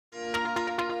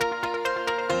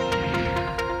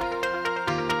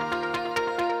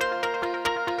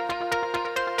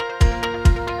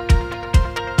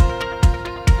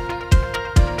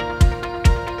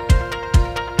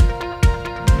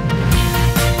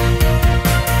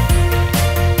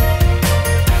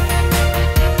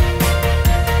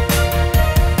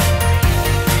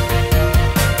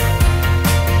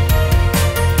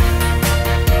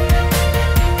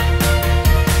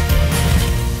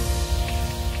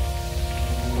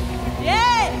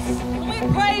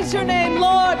praise your name,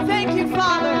 Lord. Thank you,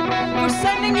 Father, for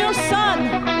sending your Son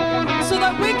so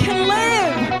that we can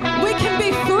live. We can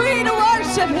be free to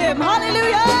worship him.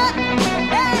 Hallelujah.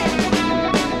 Hey.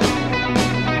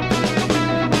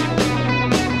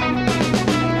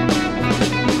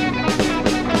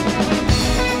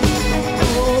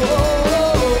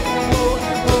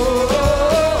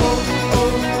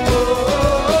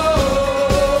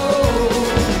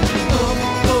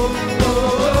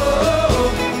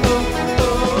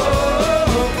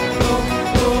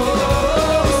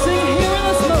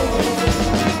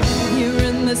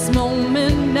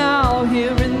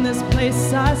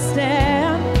 I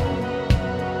stand.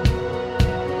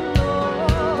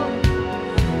 Lord,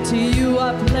 to you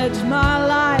I pledge my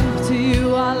life, to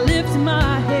you I lift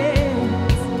my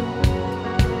hands.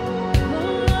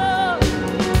 Lord,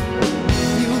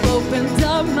 you've opened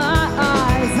up my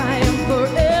eyes, I am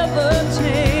forever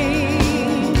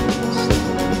changed.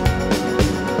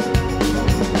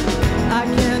 I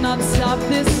cannot stop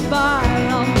this fight,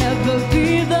 I'll never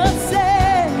be the same.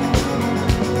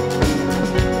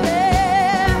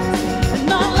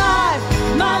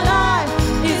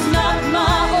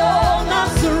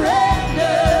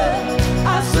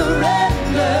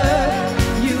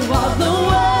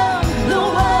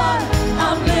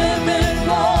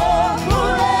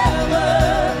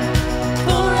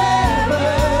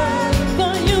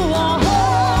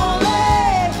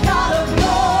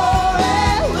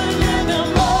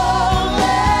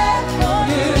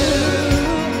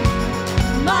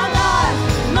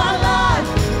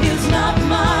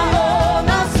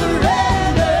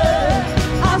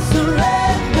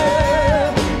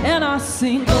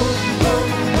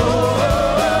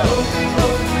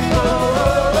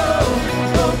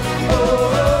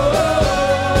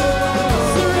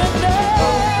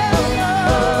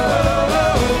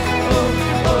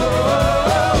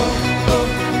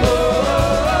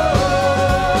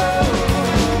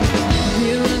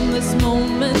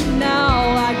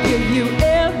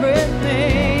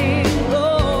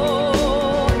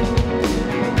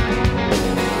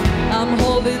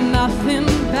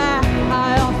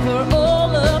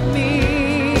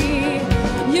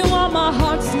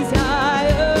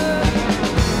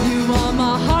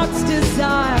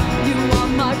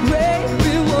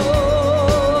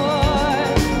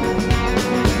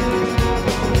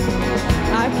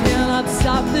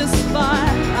 Stop this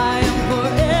fight, I am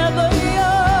forever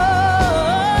yours.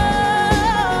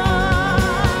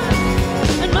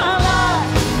 And my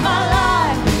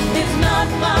life is not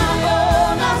my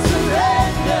own. I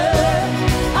surrender.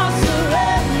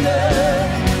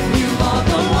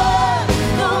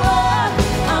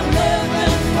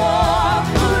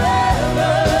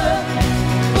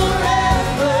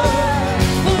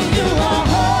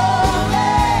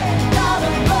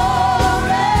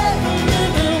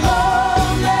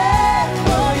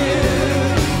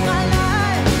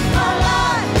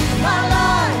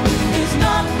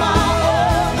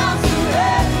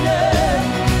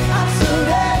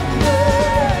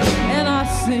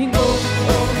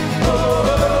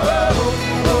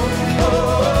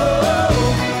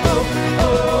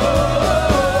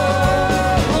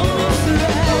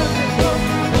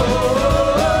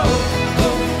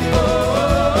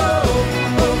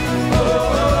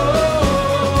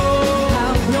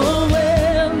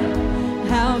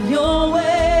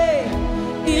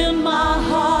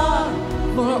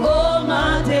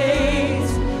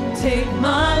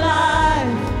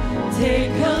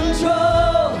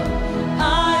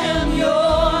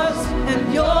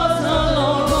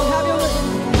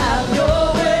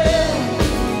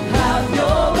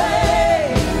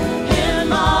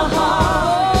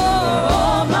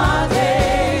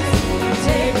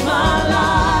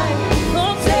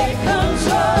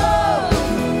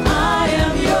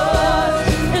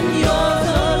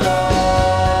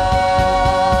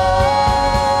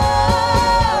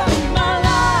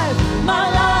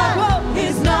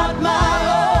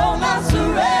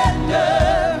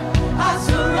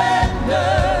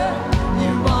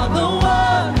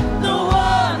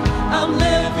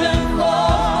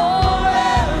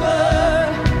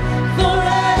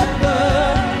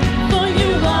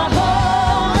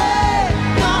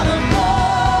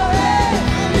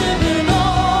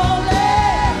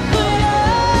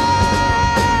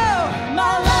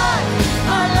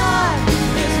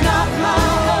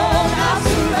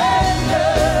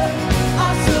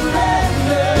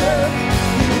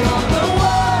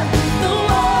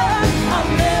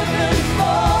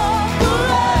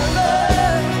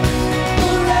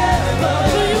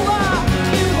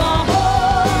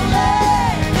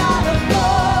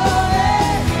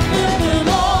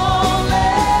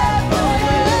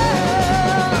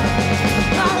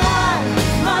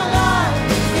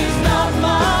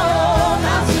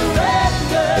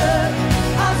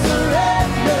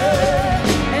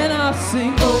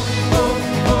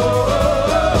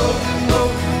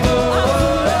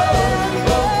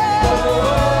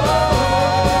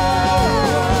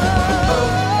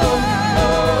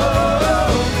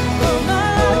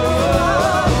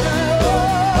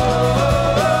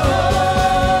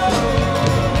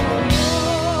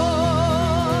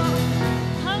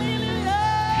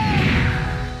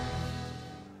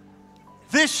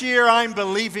 This year I'm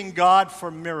believing God for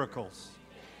miracles.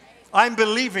 I'm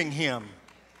believing Him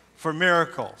for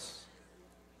miracles.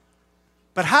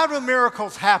 But how do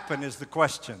miracles happen is the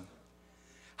question.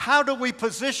 How do we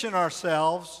position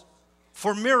ourselves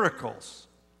for miracles?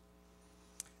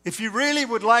 If you really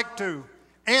would like to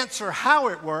answer how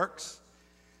it works,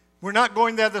 we're not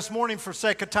going there this morning for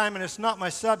sake of time, and it's not my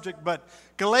subject, but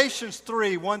Galatians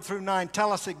 3, 1 through 9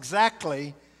 tell us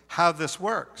exactly how this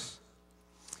works.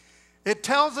 It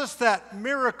tells us that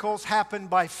miracles happen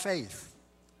by faith.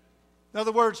 In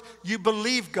other words, you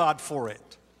believe God for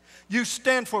it. You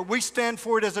stand for it. We stand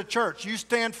for it as a church. You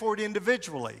stand for it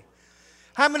individually.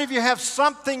 How many of you have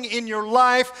something in your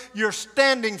life you're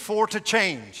standing for to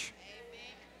change?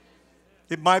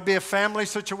 It might be a family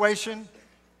situation.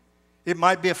 It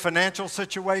might be a financial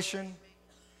situation.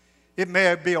 It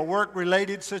may be a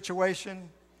work-related situation.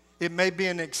 It may be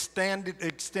an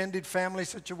extended family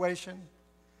situation.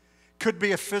 Could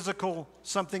be a physical,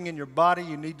 something in your body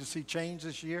you need to see change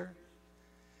this year.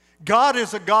 God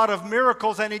is a God of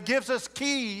miracles, and He gives us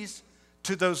keys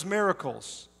to those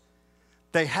miracles.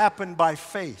 They happen by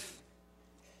faith.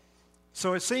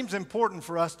 So it seems important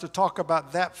for us to talk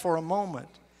about that for a moment.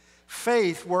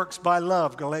 Faith works by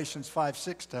love, Galatians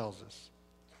 5:6 tells us.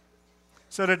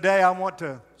 So today I want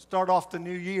to start off the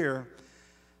new year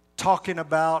talking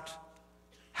about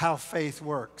how faith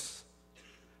works.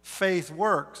 Faith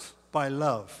works by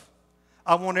love.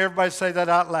 I want everybody to say that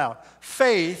out loud.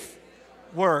 Faith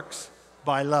works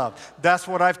by love. That's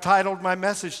what I've titled my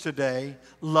message today,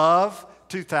 Love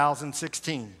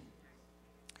 2016.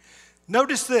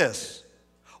 Notice this.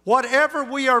 Whatever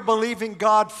we are believing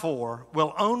God for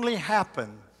will only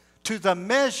happen to the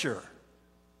measure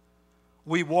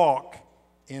we walk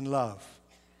in love.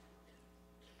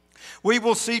 We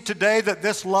will see today that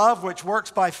this love, which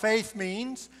works by faith,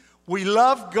 means we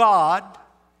love God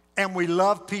and we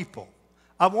love people.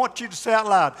 I want you to say out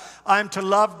loud, I'm to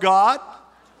love God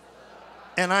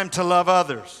and I'm to love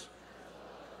others.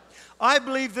 I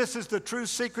believe this is the true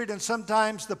secret and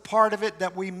sometimes the part of it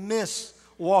that we miss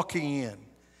walking in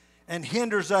and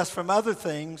hinders us from other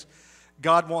things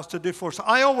God wants to do for us.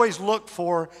 I always look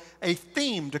for a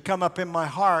theme to come up in my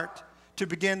heart to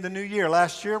begin the new year.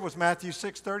 Last year was Matthew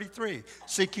 6:33.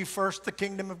 Seek ye first the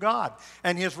kingdom of God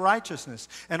and His righteousness,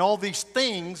 and all these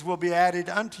things will be added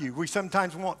unto you. We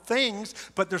sometimes want things,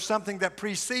 but there's something that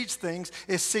precedes things,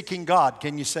 is seeking God.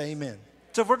 Can you say amen?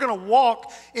 So if we're going to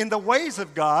walk in the ways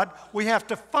of God, we have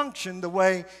to function the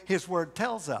way His Word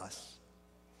tells us.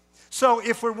 So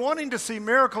if we're wanting to see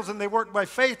miracles and they work by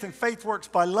faith and faith works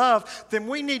by love, then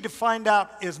we need to find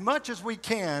out as much as we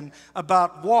can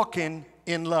about walking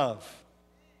in love.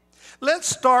 Let's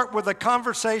start with a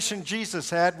conversation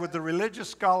Jesus had with the religious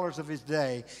scholars of His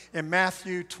day in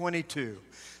Matthew 22.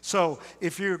 So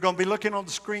if you're going to be looking on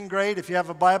the screen, great. If you have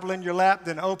a Bible in your lap,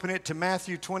 then open it to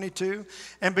Matthew 22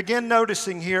 and begin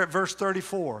noticing here at verse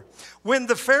 34. When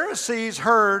the Pharisees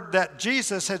heard that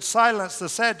Jesus had silenced the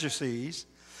Sadducees,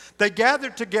 they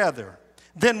gathered together.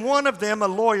 Then one of them, a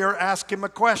lawyer, asked him a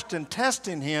question,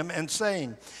 testing him and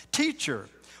saying, Teacher,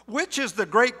 which is the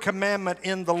great commandment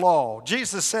in the law?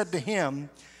 Jesus said to him,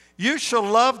 You shall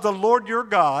love the Lord your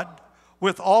God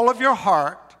with all of your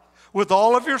heart, with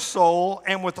all of your soul,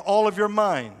 and with all of your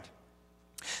mind.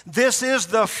 This is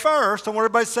the first, I want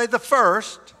everybody to say the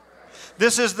first.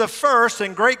 This is the first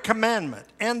and great commandment.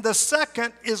 And the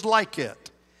second is like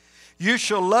it. You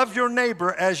shall love your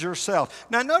neighbor as yourself.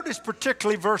 Now notice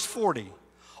particularly verse 40.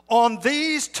 On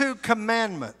these two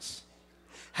commandments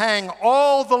hang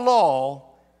all the law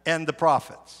and the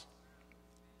prophets.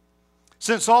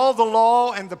 Since all the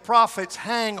law and the prophets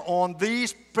hang on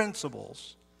these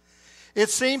principles, it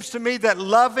seems to me that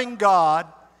loving God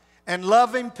and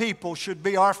loving people should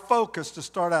be our focus to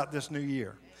start out this new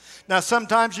year. Now,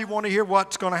 sometimes you want to hear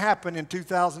what's going to happen in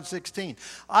 2016.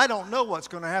 I don't know what's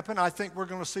going to happen. I think we're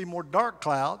going to see more dark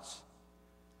clouds.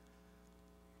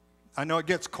 I know it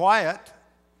gets quiet.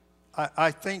 I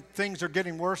think things are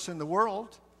getting worse in the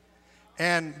world.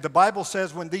 And the Bible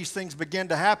says when these things begin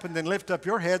to happen, then lift up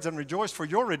your heads and rejoice, for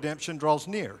your redemption draws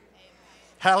near. Amen.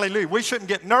 Hallelujah. We shouldn't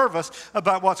get nervous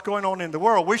about what's going on in the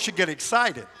world. We should get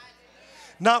excited.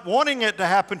 Not wanting it to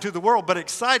happen to the world, but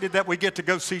excited that we get to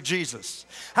go see Jesus.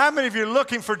 How many of you are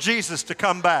looking for Jesus to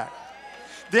come back?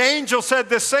 The angel said,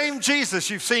 the same Jesus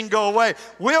you've seen go away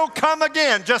will come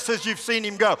again, just as you've seen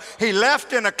him go. He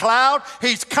left in a cloud.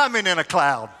 He's coming in a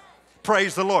cloud.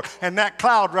 Praise the Lord. And that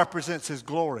cloud represents his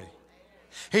glory.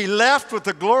 He left with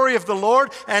the glory of the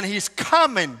Lord, and he's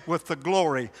coming with the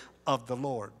glory of the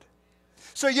Lord.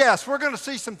 So yes, we're going to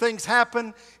see some things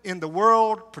happen in the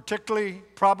world, particularly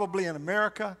probably in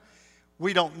America.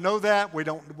 We don't know that. We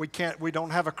don't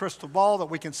have a crystal ball that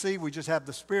we can see. We just have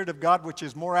the Spirit of God, which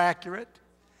is more accurate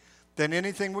than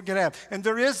anything we could have. And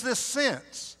there is this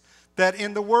sense that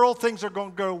in the world things are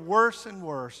going to go worse and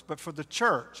worse, but for the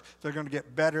church, they're going to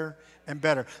get better and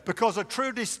better, because a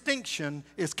true distinction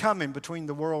is coming between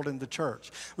the world and the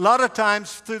church. A lot of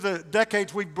times through the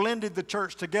decades, we blended the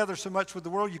church together so much with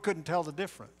the world, you couldn't tell the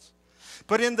difference.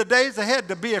 But in the days ahead,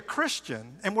 to be a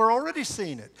Christian, and we're already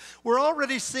seeing it, we're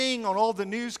already seeing on all the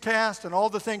newscasts and all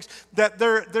the things that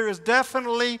there is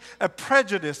definitely a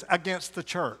prejudice against the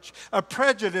church, a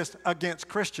prejudice against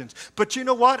Christians. But you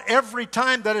know what? Every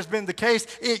time that has been the case,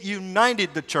 it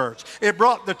united the church. It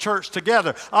brought the church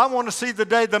together. I want to see the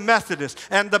day the Methodists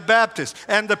and the Baptists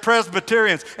and the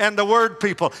Presbyterians and the Word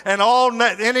people and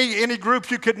any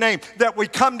group you could name, that we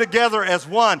come together as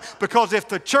one. Because if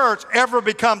the church ever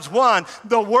becomes one,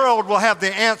 the world will have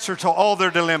the answer to all their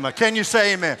dilemma. Can you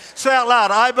say amen? Say out loud,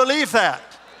 I believe that.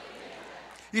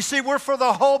 You see, we're for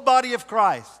the whole body of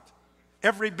Christ,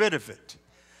 every bit of it.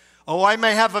 Oh, I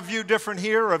may have a view different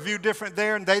here or a view different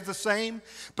there, and they the same.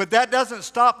 But that doesn't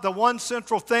stop the one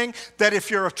central thing, that if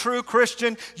you're a true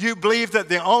Christian, you believe that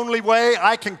the only way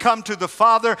I can come to the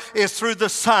Father is through the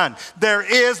Son. There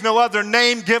is no other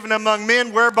name given among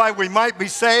men whereby we might be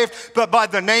saved, but by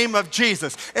the name of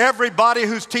Jesus. Everybody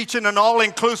who's teaching an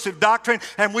all-inclusive doctrine,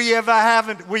 and we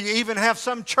even have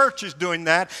some churches doing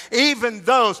that, even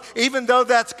though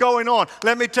that's going on.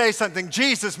 Let me tell you something.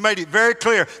 Jesus made it very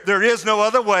clear. There is no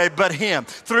other way but Him.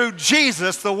 Through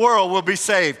Jesus, the world will be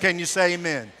saved. Can you say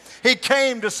amen? He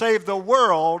came to save the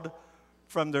world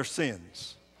from their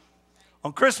sins.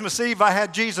 On Christmas Eve, I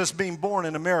had Jesus being born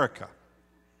in America.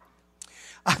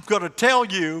 I'm going to tell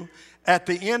you at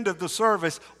the end of the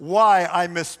service why I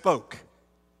misspoke. It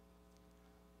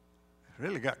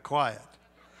really got quiet.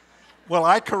 Well,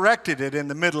 I corrected it in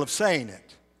the middle of saying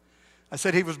it. I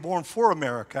said He was born for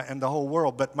America and the whole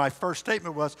world, but my first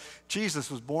statement was Jesus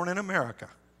was born in America.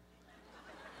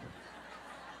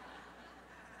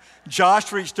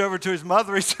 Josh reached over to his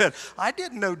mother. He said, I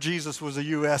didn't know Jesus was a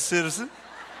U.S. citizen.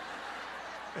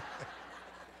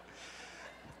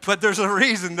 But there's a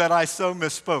reason that I so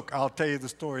misspoke. I'll tell you the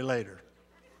story later.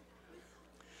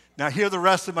 Now hear the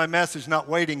rest of my message, not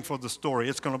waiting for the story.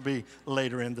 It's going to be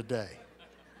later in the day.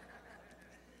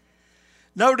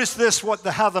 Notice this,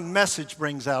 how the message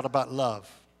brings out about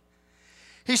love.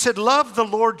 He said, love the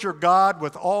Lord your God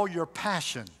with all your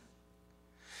passion.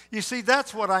 You see,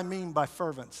 that's what I mean by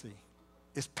fervency,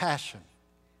 is passion.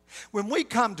 When we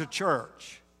come to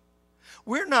church,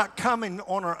 we're not coming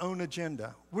on our own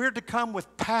agenda. We're to come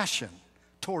with passion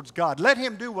towards God. Let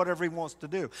Him do whatever He wants to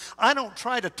do. I don't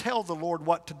try to tell the Lord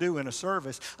what to do in a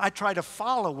service. I try to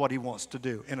follow what He wants to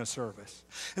do in a service.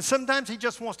 And sometimes He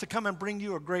just wants to come and bring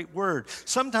you a great word.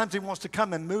 Sometimes He wants to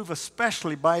come and move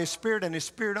especially by His Spirit and His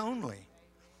Spirit only.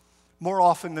 More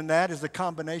often than that is the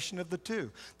combination of the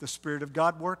two. The Spirit of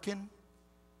God working,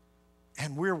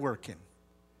 and we're working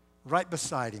right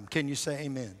beside Him. Can you say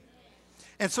amen?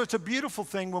 And so it's a beautiful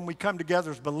thing when we come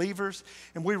together as believers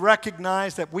and we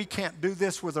recognize that we can't do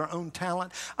this with our own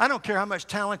talent. I don't care how much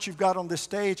talent you've got on this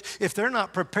stage. If they're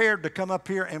not prepared to come up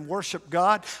here and worship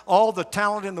God, all the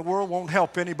talent in the world won't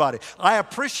help anybody. I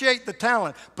appreciate the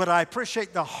talent, but I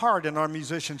appreciate the heart in our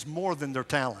musicians more than their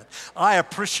talent. I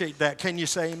appreciate that. Can you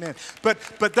say amen? But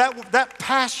that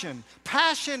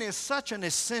passion is such an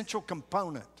essential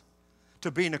component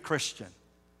to being a Christian.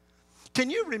 Can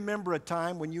you remember a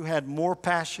time when you had more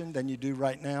passion than you do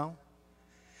right now?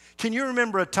 Can you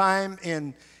remember a time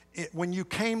when you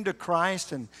came to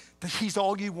Christ and He's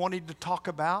all you wanted to talk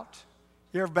about?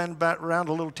 You ever been around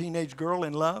a little teenage girl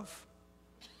in love?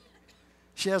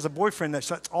 She has a boyfriend that's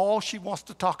all she wants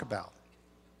to talk about.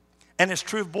 And it's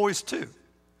true of boys too.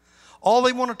 All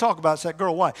they want to talk about is that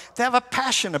girl. Why? They have a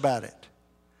passion about it.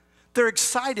 They're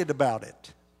excited about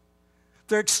it.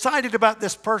 They're excited about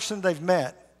this person they've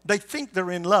met. They think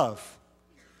they're in love.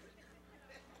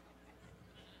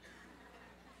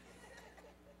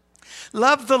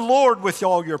 Love the Lord with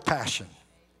all your passion.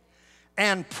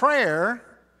 And prayer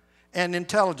and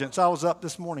intelligence. I was up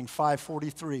this morning,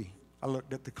 5:43. I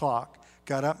looked at the clock,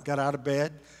 got up, got out of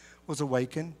bed, was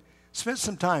awakened. Spent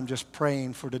some time just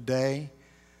praying for today,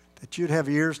 that you'd have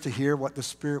ears to hear what the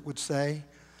Spirit would say,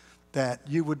 that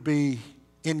you would be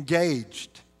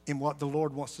engaged in what the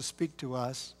Lord wants to speak to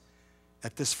us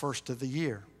at this first of the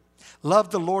year. Love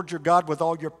the Lord your God with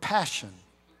all your passion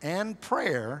and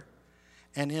prayer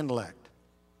and intellect.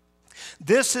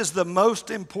 This is the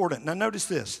most important. Now notice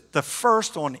this, the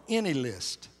first on any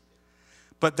list.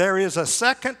 But there is a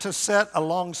second to set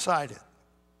alongside it.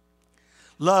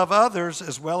 Love others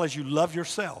as well as you love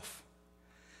yourself.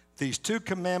 These two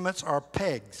commandments are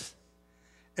pegs.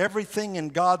 Everything in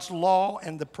God's law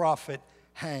and the prophet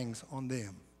hangs on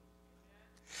them.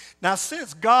 Now,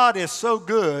 since God is so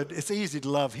good, it's easy to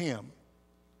love him.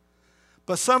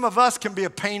 But some of us can be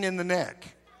a pain in the neck.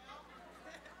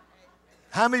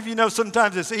 How many of you know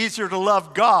sometimes it's easier to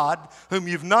love God, whom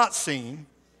you've not seen,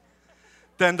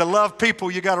 than to love people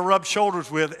you got to rub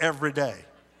shoulders with every day?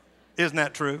 Isn't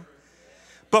that true?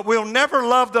 But we'll never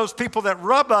love those people that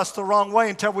rub us the wrong way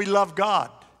until we love God.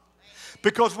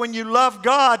 Because when you love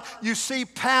God, you see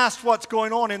past what's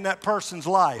going on in that person's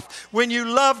life. When you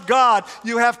love God,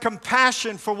 you have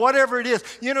compassion for whatever it is.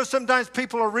 You know, sometimes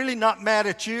people are really not mad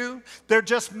at you. They're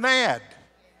just mad.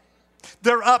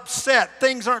 They're upset.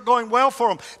 Things aren't going well for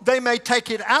them. They may take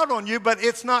it out on you, but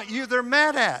it's not you they're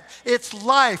mad at. It's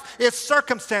life. It's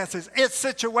circumstances. It's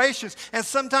situations. And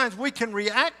sometimes we can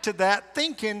react to that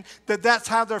thinking that that's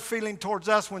how they're feeling towards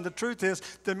us, when the truth is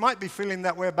they might be feeling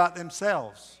that way about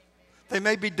themselves. They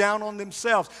may be down on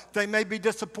themselves. They may be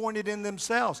disappointed in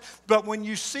themselves. But when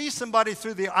you see somebody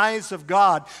through the eyes of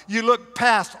God, you look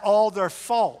past all their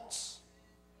faults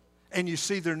and you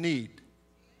see their need.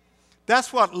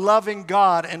 That's what loving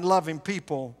God and loving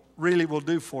people really will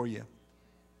do for you.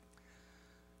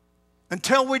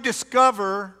 Until we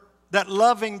discover that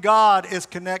loving God is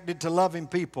connected to loving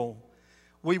people,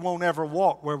 we won't ever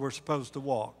walk where we're supposed to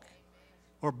walk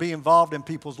or be involved in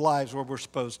people's lives where we're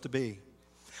supposed to be.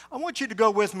 I want you to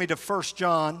go with me to 1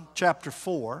 John chapter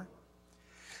 4.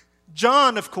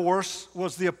 John, of course,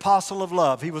 was the apostle of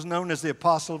love. He was known as the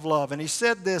apostle of love. And he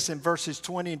said this in verses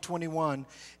 20 and 21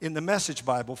 in the Message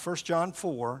Bible, 1 John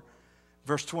 4,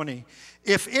 verse 20.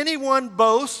 If anyone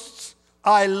boasts,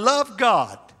 I love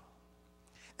God,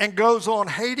 and goes on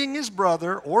hating his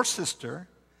brother or sister,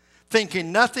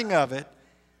 thinking nothing of it,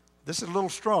 this is a little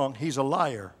strong, he's a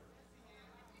liar.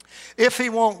 If he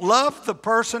won't love the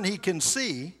person he can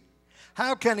see,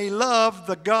 how can he love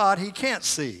the God he can't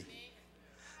see?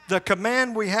 The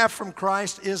command we have from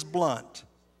Christ is blunt.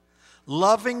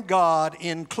 Loving God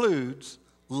includes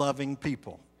loving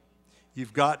people.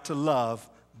 You've got to love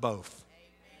both.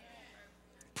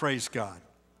 Praise God.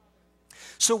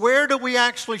 So where do we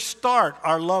actually start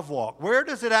our love walk? Where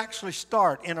does it actually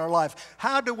start in our life?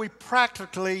 How do we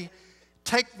practically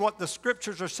take what the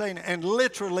scriptures are saying and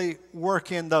literally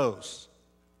work in those?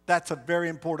 That's a very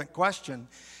important question.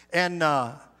 And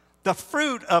the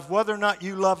fruit of whether or not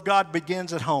you love God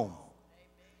begins at home.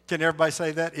 Can everybody say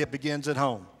that? It begins at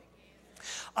home.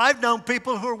 I've known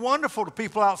people who are wonderful to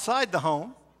people outside the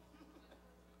home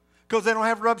because they don't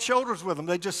have to rub shoulders with them.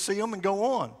 They just see them and go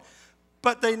on.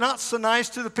 But they're not so nice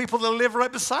to the people that live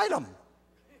right beside them.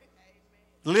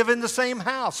 Live in the same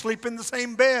house, sleep in the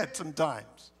same bed sometimes.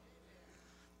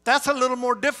 That's a little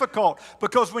more difficult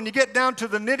because when you get down to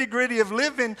the nitty-gritty of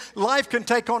living, life can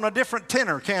take on a different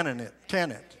tenor, can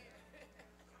it?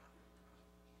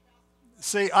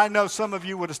 See, I know some of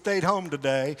you would have stayed home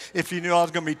today if you knew I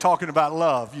was going to be talking about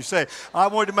love. You say, I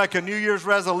wanted to make a New Year's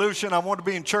resolution. I want to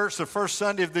be in church the first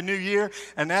Sunday of the new year,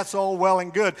 and that's all well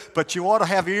and good. But you ought to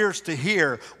have ears to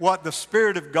hear what the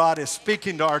Spirit of God is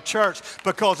speaking to our church,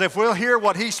 because if we'll hear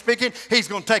what He's speaking, He's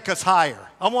going to take us higher.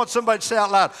 I want somebody to say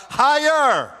out loud,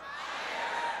 higher.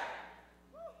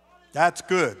 That's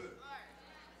good.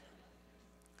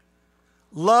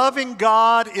 Loving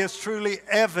God is truly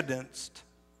evidenced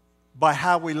by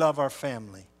how we love our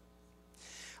family.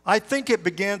 I think it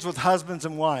begins with husbands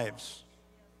and wives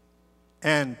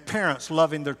and parents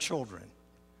loving their children.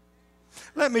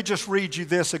 Let me just read you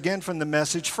this again from the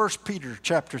Message, 1 Peter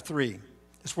chapter 3.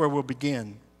 That's where we'll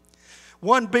begin.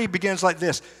 1b begins like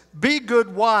this. Be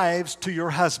good wives to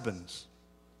your husbands,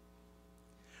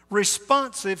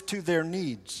 responsive to their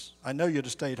needs. I know you'd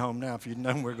have stayed home now if you'd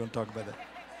known we were going to talk about that.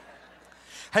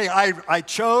 Hey, I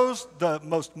chose the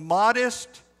most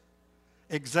modest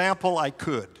example I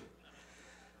could.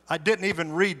 I didn't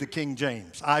even read the King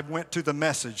James. I went to the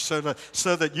Message so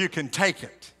that you can take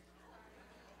it.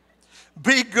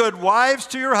 Be good wives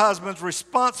to your husbands,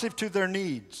 responsive to their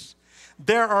needs.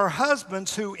 There are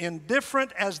husbands who,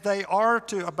 indifferent as they are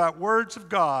about words of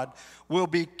God, will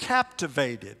be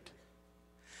captivated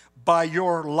by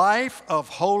your life of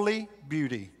holy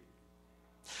beauty.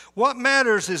 What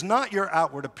matters is not your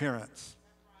outward appearance,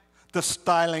 the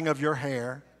styling of your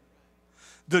hair,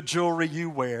 the jewelry you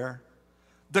wear,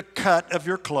 the cut of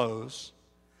your clothes,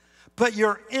 but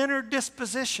your inner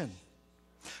disposition.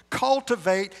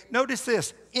 Cultivate, notice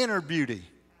this, inner beauty.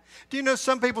 Do you know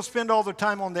some people spend all their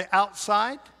time on the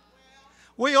outside?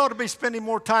 We ought to be spending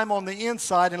more time on the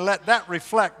inside and let that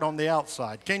reflect on the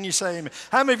outside. Can you say amen?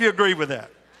 How many of you agree with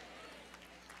that?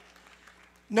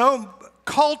 No,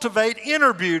 cultivate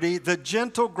inner beauty, the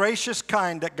gentle, gracious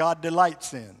kind that God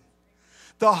delights in.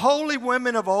 The holy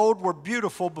women of old were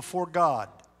beautiful before God.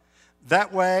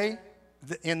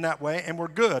 In that way, and were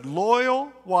good,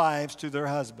 loyal wives to their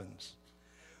husbands.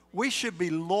 We should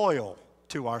be loyal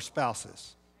to our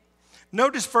spouses.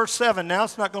 Notice verse 7 now.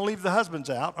 It's not going to leave the husbands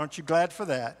out. Aren't you glad for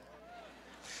that?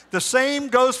 The same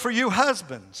goes for you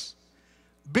husbands.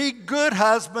 Be good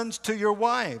husbands to your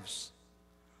wives.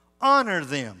 Honor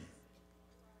them.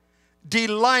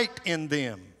 Delight in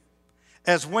them.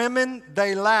 As women,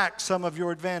 they lack some of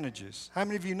your advantages. How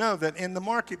many of you know that in the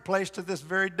marketplace to this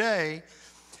very day,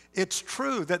 it's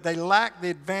true that they lack the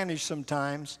advantage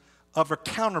sometimes of a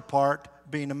counterpart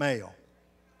being a male?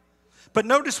 But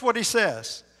notice what he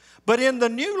says. But in the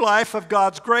new life of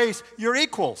God's grace, you're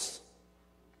equals.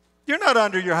 You're not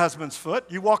under your husband's foot.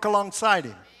 You walk alongside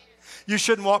him. You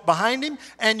shouldn't walk behind him,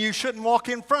 and you shouldn't walk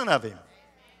in front of him.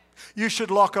 You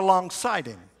should walk alongside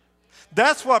him.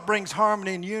 That's what brings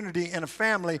harmony and unity in a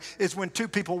family, is when two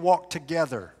people walk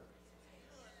together.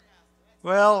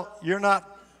 Well, you're not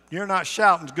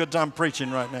shouting as good as I'm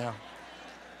preaching right now.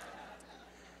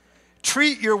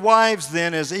 Treat your wives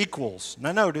then as equals.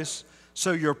 Now notice,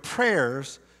 so your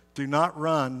prayers do not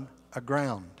run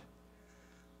aground.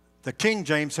 The King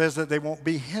James says that they won't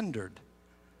be hindered.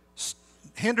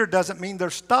 Hindered doesn't mean they're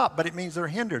stopped, but it means they're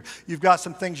hindered. You've got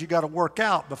some things you got to work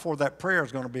out before that prayer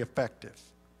is going to be effective.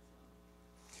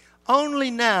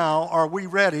 Only now are we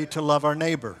ready to love our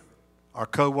neighbor, our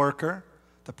coworker,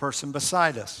 the person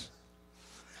beside us.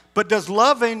 But does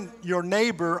loving your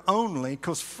neighbor only,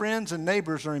 because friends and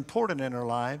neighbors are important in our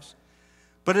lives,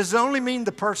 but does it only mean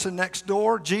the person next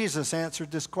door? Jesus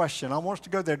answered this question. I want us to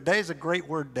go there. Today's a great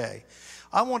word day.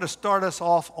 I want to start us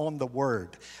off on the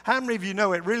word. How many of you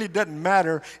know it really doesn't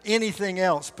matter anything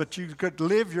else, but you could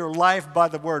live your life by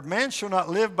the word? Man shall not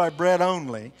live by bread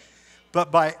only,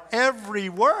 but by every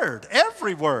word.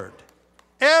 Every word.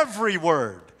 Every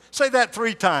word. Say that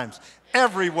 3 times.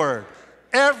 Every word.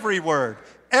 Every word.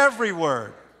 Every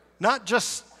word. Not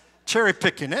just cherry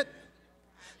picking it.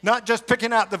 Not just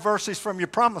picking out the verses from your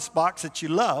promise box that you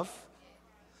love.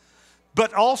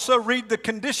 But also read the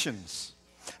conditions.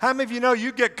 How many of you know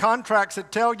you get contracts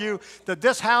that tell you that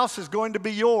this house is going to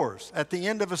be yours at the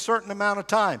end of a certain amount of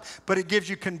time, but it gives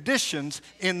you conditions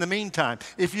in the meantime.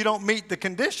 If you don't meet the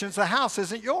conditions, the house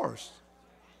isn't yours.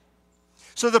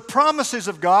 So the promises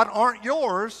of God aren't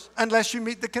yours unless you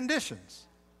meet the conditions.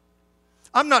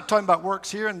 I'm not talking about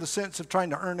works here in the sense of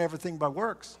trying to earn everything by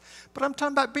works, but I'm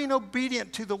talking about being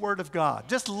obedient to the Word of God,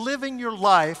 just living your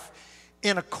life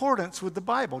in accordance with the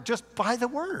Bible, just by the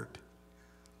Word.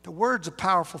 The Word's a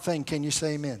powerful thing. Can you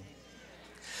say amen?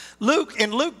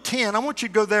 In Luke 10, I want you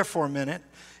to go there for a minute.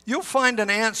 You'll find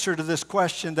an answer to this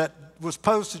question that was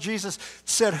posed to Jesus. It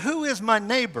said, who is my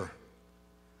neighbor?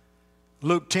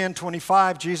 Luke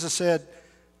 10:25, Jesus said,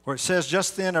 where it says,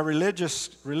 just then a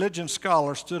religion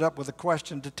scholar stood up with a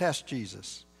question to test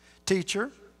Jesus.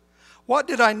 Teacher, what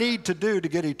did I need to do to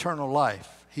get eternal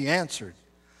life? He answered,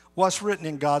 what's written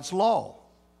in God's law?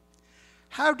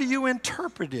 How do you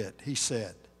interpret it? He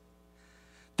said.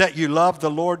 That you love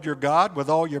the Lord your God with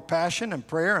all your passion and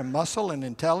prayer and muscle and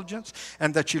intelligence,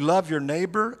 and that you love your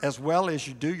neighbor as well as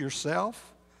you do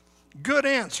yourself? Good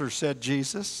answer, said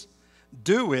Jesus.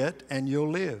 Do it and you'll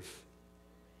live.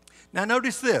 Now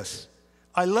notice this.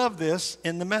 I love this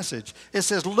in the Message. It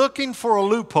says, looking for a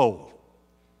loophole.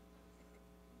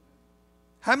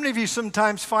 How many of you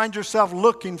sometimes find yourself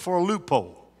looking for a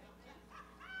loophole?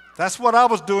 That's what I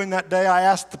was doing that day I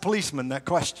asked the policeman that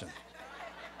question.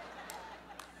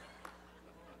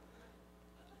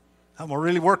 I'm going to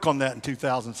really work on that in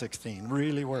 2016.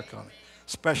 Really work on it,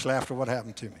 especially after what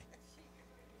happened to me.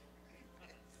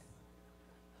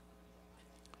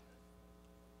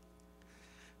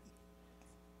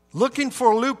 Looking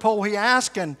for a loophole, he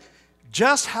asked, and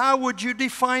just how would you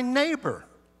define neighbor?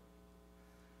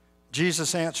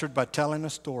 Jesus answered by telling a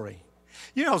story.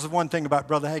 You know, there's one thing about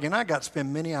Brother Hagin. I got to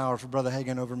spend many hours with Brother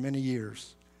Hagin over many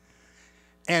years.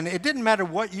 And it didn't matter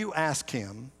what you asked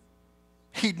him.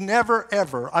 He'd never,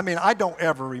 ever, I don't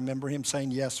ever remember him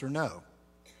saying yes or no.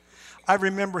 I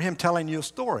remember him telling you a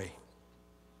story.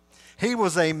 He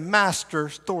was a master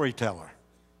storyteller.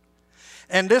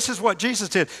 And this is what Jesus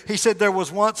did. He said, there was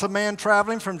once a man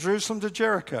traveling from Jerusalem to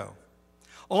Jericho.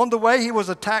 On the way, he was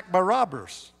attacked by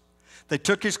robbers. They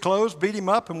took his clothes, beat him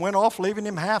up, and went off, leaving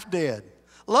him half dead.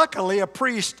 Luckily, a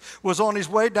priest was on his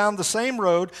way down the same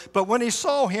road, but when he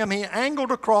saw him, he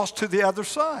angled across to the other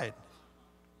side.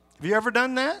 Have you ever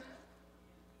done that?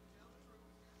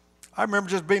 I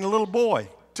remember just being a little boy,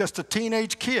 just a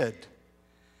teenage kid.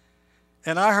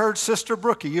 And I heard Sister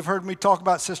Brookie. You've heard me talk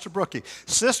about Sister Brookie.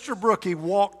 Sister Brookie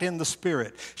walked in the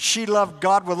Spirit. She loved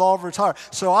God with all of her heart.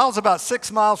 So I was about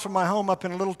 6 miles from my home up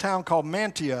in a little town called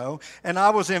Manteo, and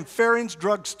I was in Farring's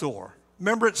drugstore.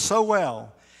 Remember it so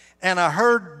well. And I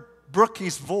heard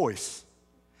Brookie's voice,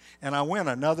 and I went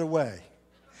another way.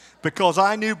 Because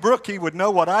I knew Brookie would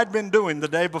know what I'd been doing the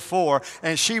day before,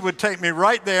 and she would take me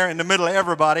right there in the middle of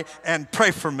everybody and pray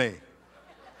for me.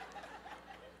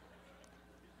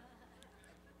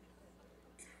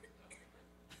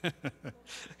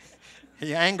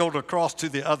 He angled across to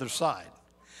the other side.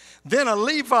 Then a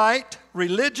Levite,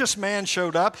 religious man,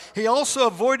 showed up. He also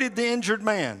avoided the injured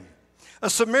man. A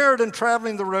Samaritan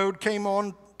traveling the road came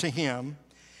on to him.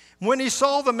 When he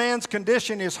saw the man's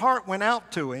condition, his heart went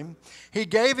out to him. He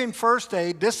gave him first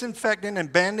aid, disinfecting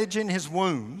and bandaging his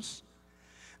wounds.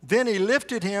 Then he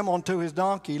lifted him onto his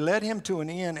donkey, led him to an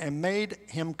inn, and made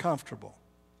him comfortable.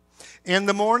 In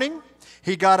the morning,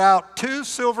 he got out 2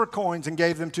 silver coins and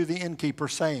gave them to the innkeeper,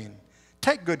 saying,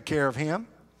 "Take good care of him.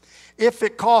 If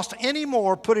it costs any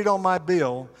more, put it on my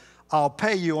bill. I'll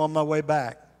pay you on my way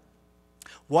back."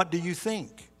 What do you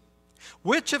think?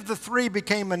 Which of the 3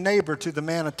 became a neighbor to the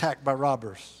man attacked by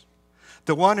robbers?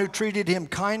 The one who treated him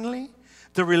kindly?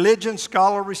 The religion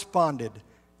scholar responded.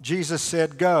 Jesus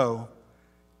said, "Go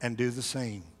and do the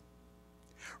same."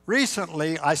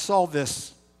 Recently, I saw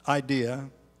this idea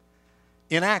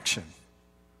in action.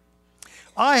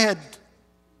 I had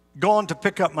gone to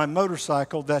pick up my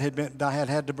motorcycle that I had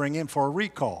had to bring in for a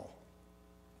recall.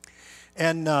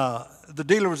 And the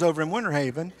dealer was over in Winter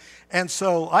Haven, and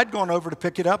so I'd gone over to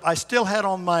pick it up. I still had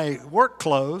on my work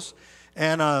clothes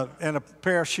and a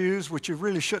pair of shoes, which you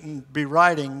really shouldn't be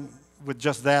riding with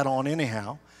just that on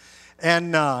anyhow.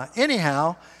 And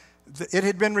anyhow, it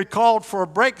had been recalled for a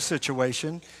brake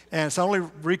situation, and it's the only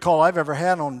recall I've ever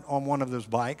had on one of those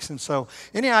bikes. And so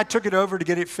anyhow, I took it over to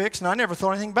get it fixed, and I never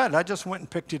thought anything about it. I just went and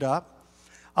picked it up.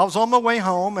 I was on my way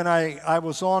home, and I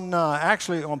was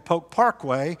actually on Polk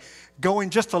Parkway, going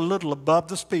just a little above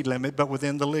the speed limit, but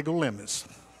within the legal limits.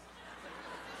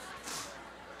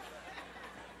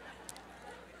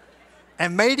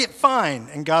 And made it fine,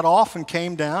 and got off and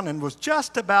came down, and was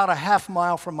just about a half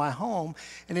mile from my home,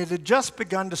 and it had just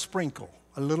begun to sprinkle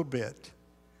a little bit.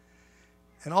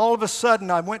 And all of a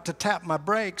sudden, I went to tap my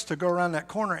brakes to go around that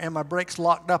corner, and my brakes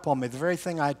locked up on me. The very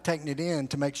thing I had taken it in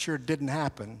to make sure it didn't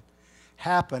happen,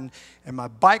 happened, and my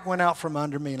bike went out from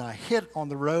under me, and I hit on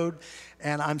the road,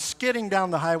 and I'm skidding down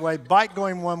the highway, bike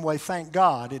going one way, thank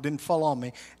God it didn't fall on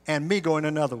me, and me going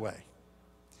another way.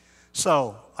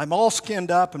 So I'm all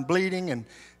skinned up and bleeding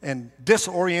and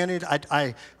disoriented.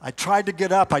 I tried to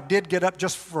get up. I did get up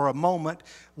just for a moment,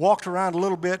 walked around a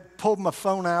little bit, pulled my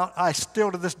phone out. I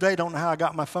still to this day don't know how I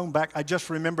got my phone back. I just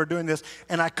remember doing this,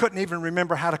 and I couldn't even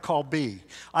remember how to call B.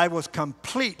 I was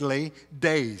completely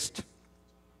dazed.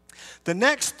 The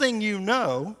next thing you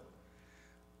know,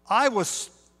 I was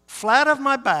flat on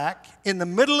my back in the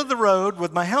middle of the road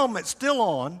with my helmet still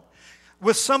on,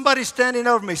 with somebody standing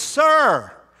over me.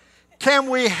 "Sir, can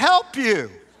we help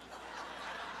you?"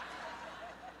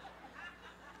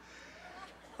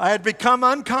 I had become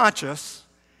unconscious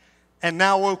and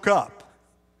now woke up.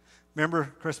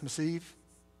 Remember Christmas Eve?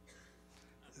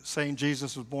 Saying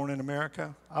Jesus was born in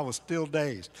America? I was still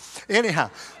dazed.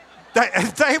 Anyhow,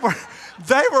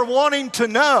 they were wanting to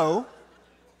know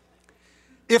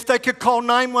if they could call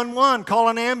 911, call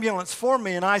an ambulance for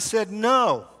me, and I said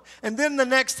no. And then the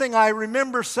next thing I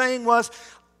remember saying was,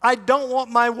 "I don't want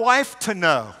my wife to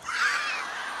know."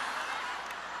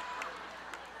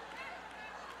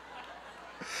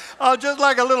 I was just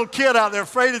like a little kid out there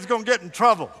afraid he's going to get in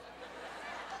trouble.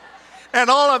 And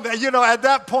all of it, at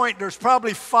that point, there's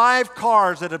probably 5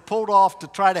 cars that had pulled off to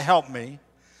try to help me.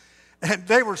 And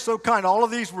they were so kind. All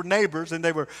of these were neighbors, and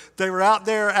they were out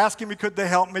there asking me, could they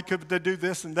help me? Could they do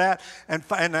this and that? And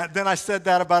then I said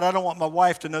that about, I don't want my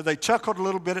wife to know. They chuckled a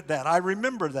little bit at that. I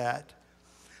remember that.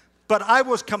 But I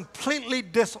was completely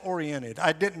disoriented.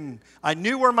 I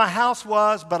knew where my house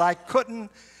was, but I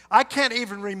can't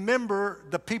even remember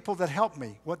the people that helped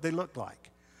me, what they looked like.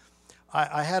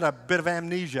 I had a bit of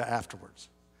amnesia afterwards.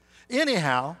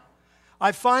 Anyhow,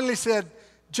 I finally said,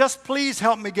 "Just please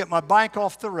help me get my bike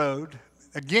off the road."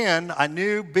 Again, I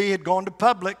knew B had gone to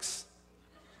Publix.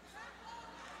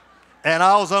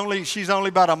 And she's only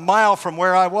about a mile from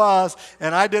where I was,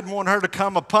 and I didn't want her to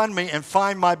come upon me and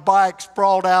find my bike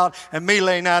sprawled out and me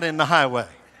laying out in the highway.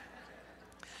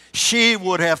 She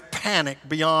would have panicked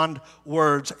beyond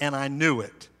words, and I knew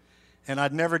it. And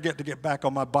I'd never get to get back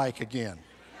on my bike again.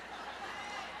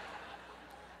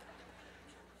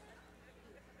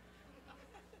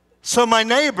 So my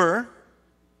neighbor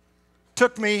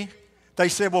took me they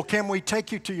said, well, can we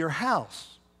take you to your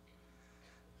house?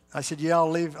 I said, yeah,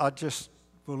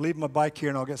 we'll leave my bike here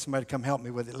and I'll get somebody to come help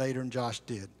me with it later, and Josh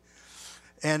did.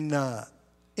 And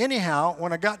anyhow,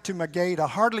 when I got to my gate, I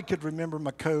hardly could remember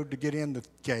my code to get in the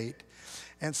gate.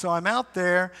 And so I'm out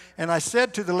there, and I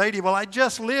said to the lady, well, I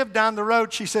just live down the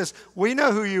road. She says, we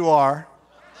know who you are.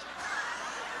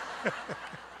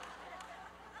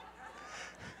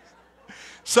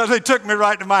 So they took me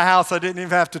right to my house. I didn't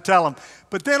even have to tell them.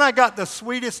 But then I got the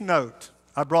sweetest note.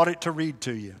 I brought it to read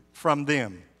to you from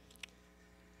them.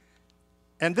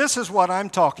 And this is what I'm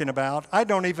talking about. I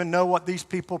don't even know what these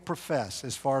people profess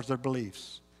as far as their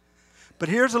beliefs. But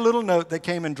here's a little note that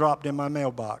came and dropped in my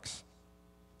mailbox.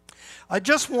 I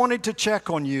just wanted to check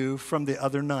on you from the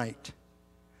other night.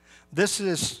 This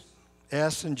is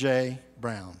S and J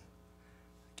Brown.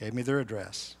 Gave me their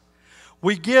address.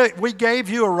 We gave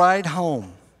you a ride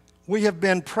home. We have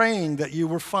been praying that you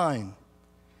were fine.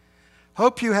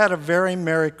 Hope you had a very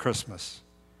Merry Christmas.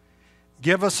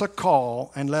 Give us a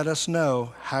call and let us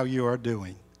know how you are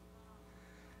doing.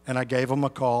 And I gave them a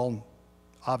call,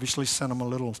 obviously sent them a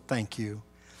little thank you.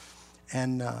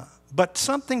 But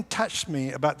something touched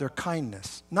me about their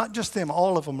kindness. Not just them,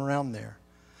 all of them around there.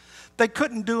 They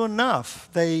couldn't do enough.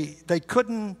 They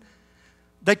couldn't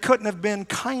have been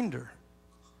kinder.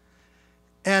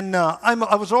 And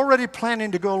I was already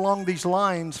planning to go along these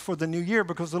lines for the new year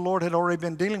because the Lord had already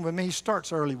been dealing with me. He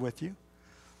starts early with you.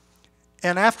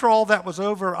 And after all that was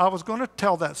over, I was going to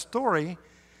tell that story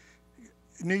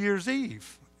New Year's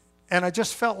Eve. And I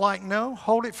just felt like, no,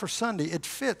 hold it for Sunday. It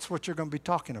fits what you're going to be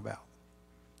talking about.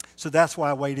 So that's why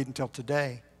I waited until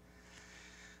today.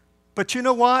 But you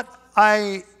know what?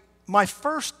 My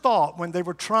first thought when they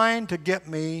were trying to get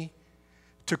me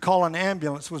to call an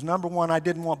ambulance was, number one, I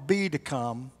didn't want B to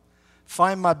come,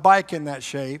 find my bike in that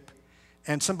shape,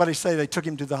 and somebody say they took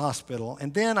him to the hospital.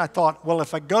 And then I thought, well,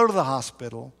 if I go to the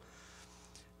hospital,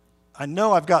 I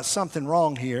know I've got something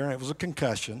wrong here. It was a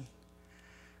concussion.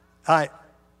 I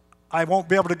won't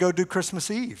be able to go do Christmas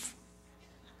Eve.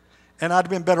 And I'd have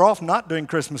been better off not doing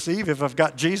Christmas Eve if I've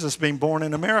got Jesus being born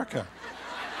in America.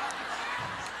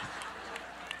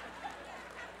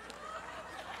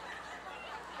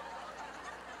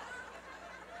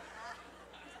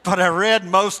 But I read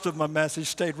most of my message,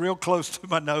 stayed real close to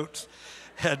my notes,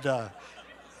 and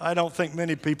I don't think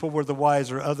many people were the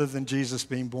wiser other than Jesus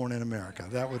being born in America.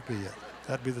 That would be it.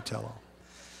 That'd be the tell-all.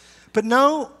 But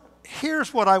no,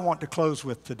 here's what I want to close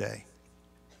with today.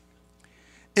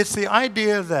 It's the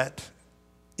idea that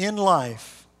in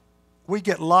life, we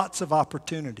get lots of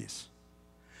opportunities.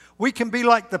 We can be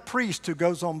like the priest who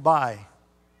goes on by,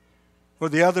 or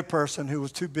the other person who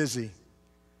was too busy.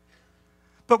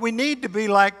 But we need to be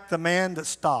like the man that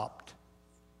stopped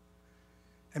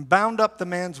and bound up the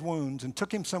man's wounds and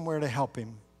took him somewhere to help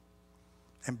him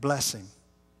and bless him.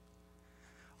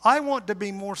 I want to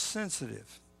be more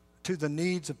sensitive to the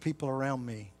needs of people around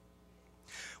me.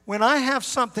 When I have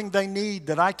something they need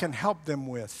that I can help them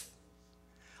with,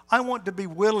 I want to be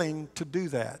willing to do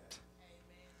that.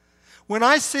 When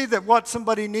I see that what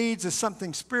somebody needs is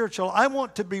something spiritual, I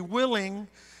want to be willing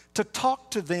to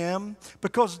talk to them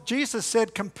because Jesus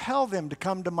said, compel them to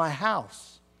come to my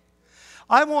house.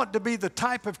 I want to be the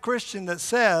type of Christian that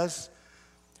says,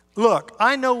 look,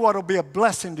 I know what will be a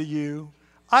blessing to you.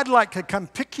 I'd like to come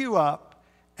pick you up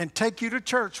and take you to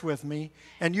church with me,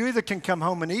 and you either can come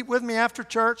home and eat with me after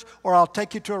church, or I'll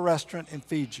take you to a restaurant and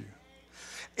feed you.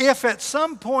 If at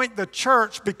some point the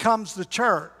church becomes the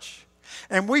church,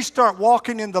 and we start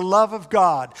walking in the love of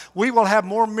God, we will have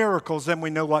more miracles than we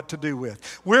know what to do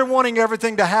with. We're wanting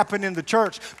everything to happen in the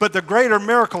church, but the greater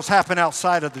miracles happen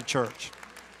outside of the church.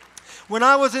 When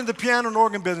I was in the piano and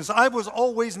organ business, I was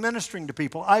always ministering to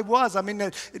people.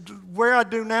 Where I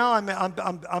do now,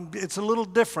 it's a little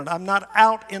different. I'm not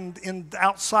out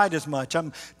outside as much.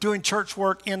 I'm doing church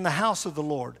work in the house of the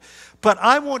Lord. But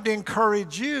I want to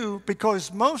encourage you,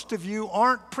 because most of you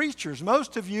aren't preachers.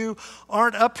 Most of you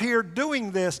aren't up here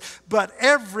doing this. But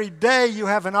every day you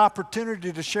have an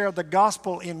opportunity to share the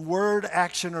gospel in word,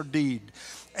 action, or deed.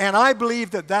 And I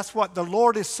believe that that's what the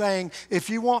Lord is saying. If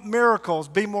you want miracles,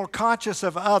 be more conscious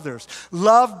of others.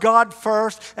 Love God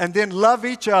first and then love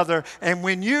each other. And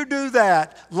when you do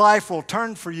that, life will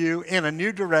turn for you in a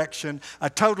new direction, a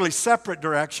totally separate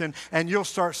direction, and you'll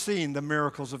start seeing the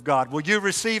miracles of God. Will you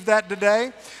receive that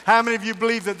today? How many of you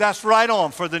believe that that's right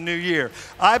on for the new year?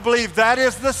 I believe that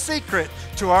is the secret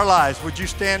to our lives. Would you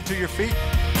stand to your feet?